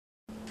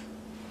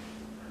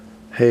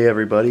Hey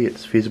everybody,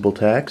 it's Feasible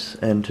Tax,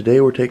 and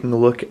today we're taking a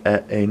look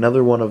at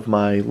another one of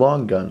my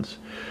long guns.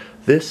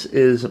 This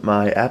is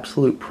my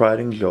absolute pride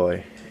and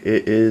joy.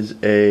 It is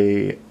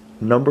a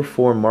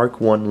No.4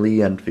 Mk1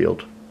 Lee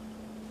Enfield.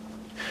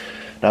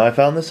 Now I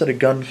found this at a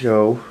gun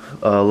show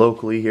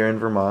locally here in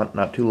Vermont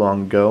not too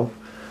long ago,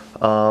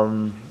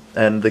 and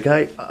the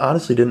guy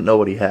honestly didn't know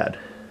what he had.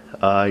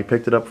 He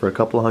picked it up for a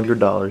couple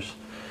 $100,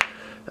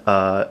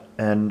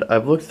 and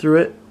I've looked through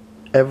it.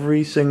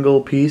 Every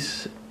single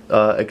piece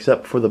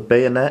except for the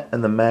bayonet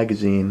and the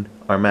magazine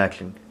are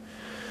matching.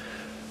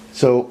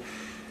 So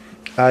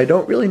I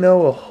don't really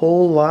know a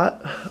whole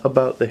lot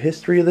about the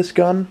history of this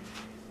gun.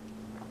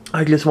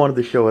 I just wanted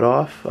to show it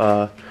off,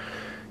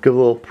 give a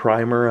little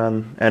primer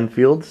on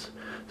Enfields.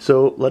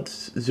 So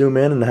let's zoom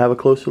in and have a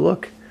closer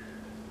look.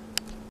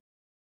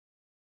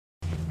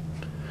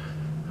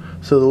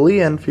 So the Lee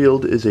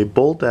Enfield is a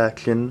bolt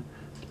action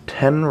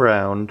 10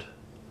 round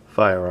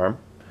firearm.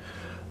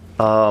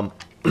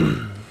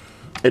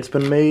 It's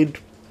been made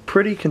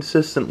pretty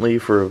consistently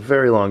for a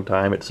very long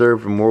time. It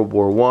served in World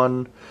War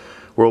I,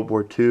 World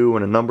War II,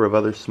 and a number of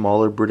other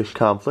smaller British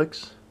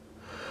conflicts.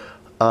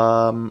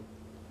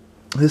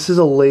 This is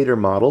a later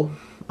model,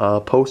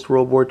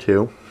 post-World War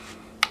II.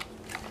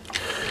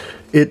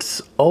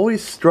 It's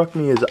always struck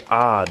me as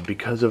odd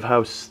because of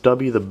how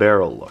stubby the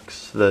barrel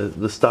looks.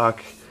 The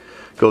stock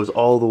goes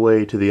all the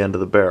way to the end of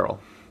the barrel.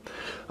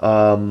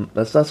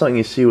 That's not something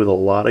you see with a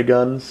lot of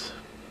guns,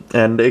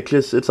 and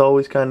it's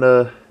always kind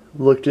of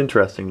looked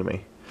interesting to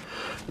me.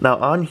 Now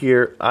on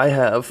here I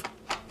have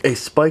a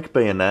spike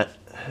bayonet.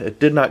 It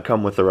did not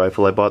come with the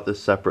rifle. I bought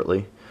this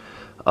separately.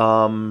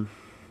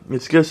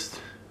 It's just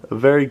a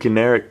very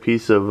generic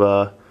piece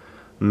of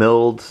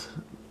milled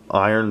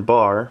iron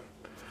bar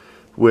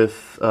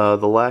with the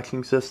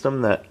locking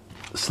system that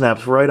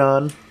snaps right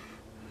on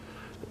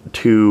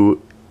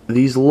to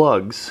these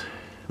lugs.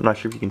 I'm not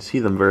sure if you can see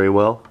them very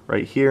well,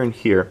 right here and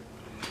here.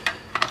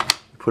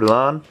 Put it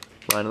on,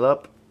 line it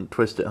up, and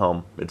twist it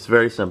home. It's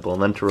very simple.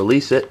 And then to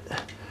release it,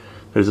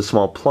 there's a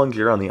small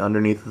plunger on the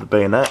underneath of the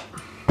bayonet.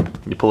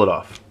 You pull it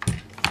off.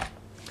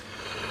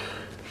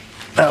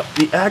 Now,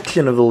 the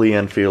action of the Lee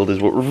Enfield is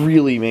what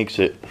really makes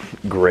it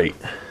great.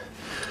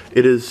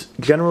 It is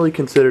generally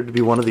considered to be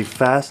one of the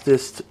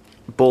fastest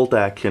bolt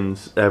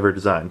actions ever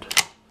designed.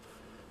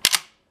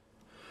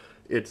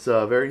 It's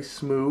very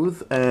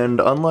smooth,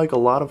 and unlike a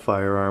lot of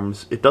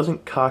firearms, it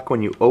doesn't cock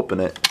when you open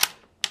it.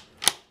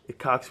 It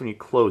cocks when you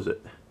close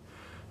it.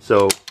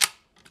 So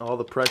all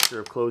the pressure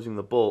of closing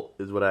the bolt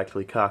is what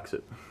actually cocks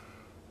it.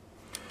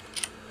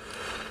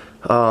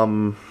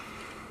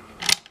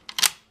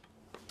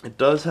 It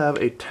does have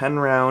a 10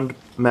 round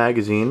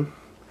magazine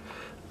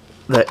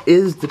that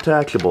is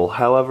detachable.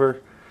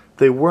 However,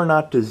 they were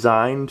not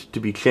designed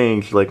to be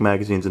changed like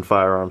magazines in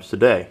firearms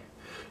today.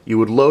 You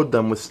would load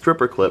them with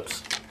stripper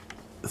clips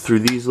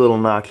through these little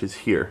notches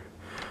here.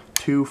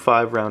 2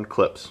 5-round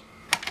clips.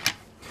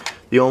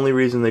 The only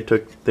reason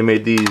they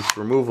made these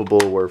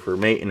removable were for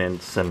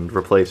maintenance and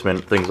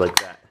replacement, things like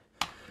that.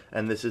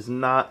 And this is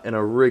not an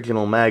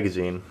original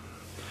magazine.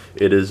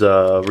 It is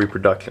a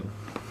reproduction.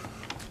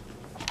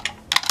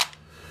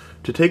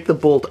 To take the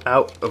bolt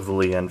out of the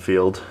Lee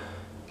Enfield,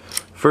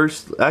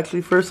 first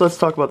let's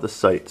talk about the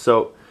sight.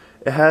 So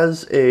it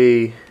has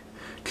a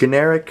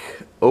generic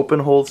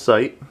open hole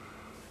sight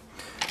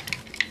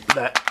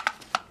that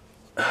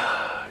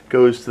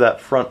goes to that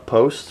front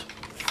post,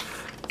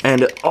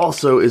 and it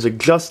also is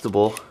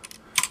adjustable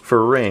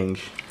for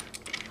range.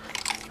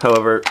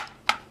 However,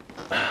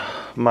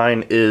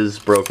 mine is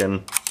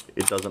broken.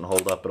 It doesn't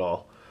hold up at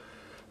all.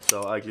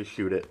 So I just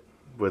shoot it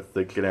with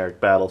the generic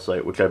battle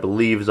sight, which I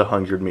believe is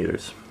 100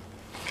 meters.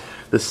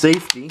 The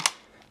safety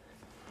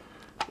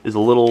is a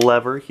little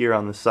lever here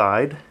on the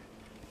side.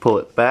 Pull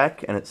it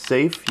back and it's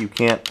safe. You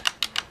can't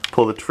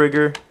pull the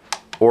trigger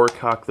or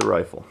cock the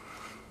rifle.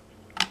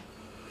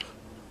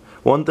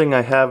 One thing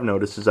I have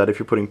noticed is that if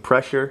you're putting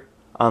pressure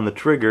on the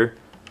trigger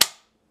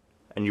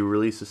and you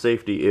release the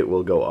safety, it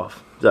will go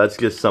off. That's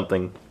just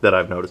something that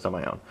I've noticed on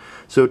my own.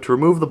 So to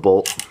remove the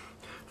bolt,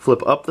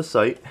 flip up the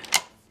sight,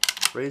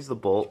 raise the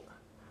bolt.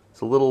 It's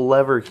a little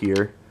lever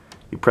here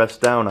you press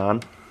down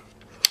on,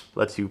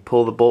 lets you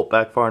pull the bolt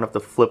back far enough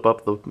to flip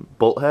up the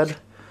bolt head,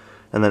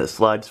 and then it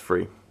slides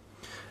free.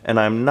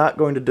 And I'm not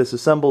going to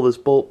disassemble this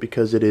bolt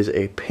because it is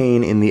a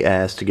pain in the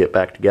ass to get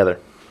back together.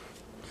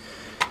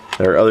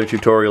 There are other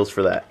tutorials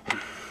for that.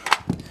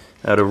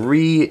 Now to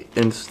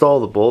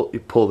reinstall the bolt, you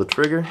pull the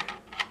trigger,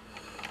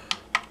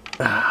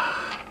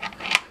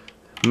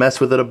 mess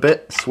with it a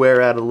bit,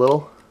 swear at it a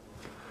little,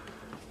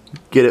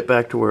 get it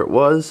back to where it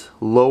was,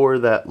 lower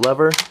that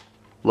lever,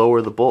 lower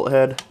the bolt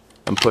head,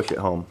 and push it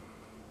home.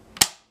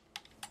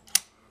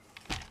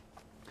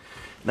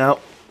 Now,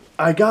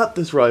 I got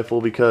this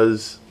rifle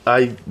because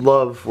I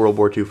love World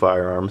War II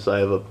firearms. I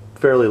have a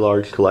fairly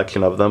large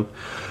collection of them,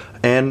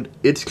 and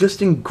it's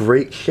just in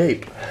great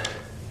shape.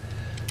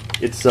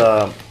 It's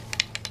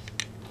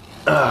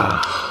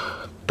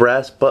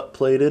brass butt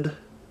plated.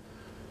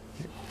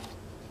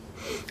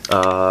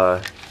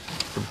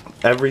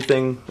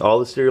 everything, all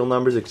the serial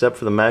numbers except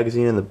for the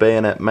magazine and the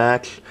bayonet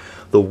match.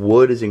 The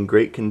wood is in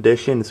great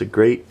condition.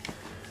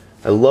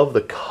 I love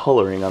the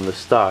coloring on the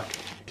stock.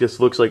 It just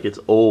looks like it's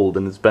old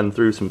and it's been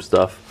through some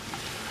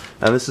stuff.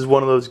 And this is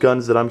one of those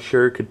guns that I'm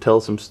sure could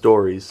tell some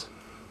stories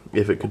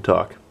if it could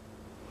talk.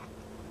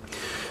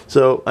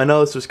 So I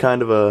know this was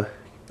kind of a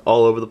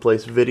all over the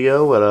place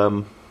video,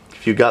 but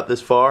if you got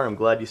this far, I'm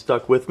glad you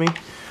stuck with me.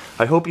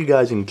 I hope you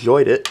guys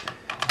enjoyed it.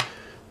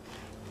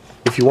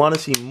 If you want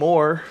to see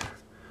more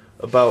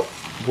about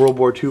World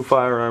War II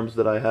firearms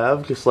that I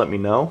have, just let me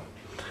know.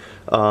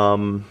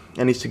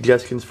 Any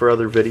suggestions for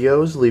other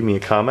videos, leave me a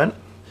comment.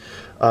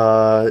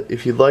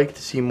 If you'd like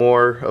to see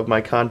more of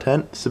my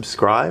content,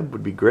 subscribe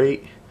would be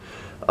great.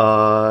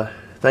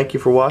 Thank you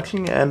for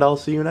watching, and I'll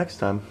see you next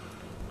time.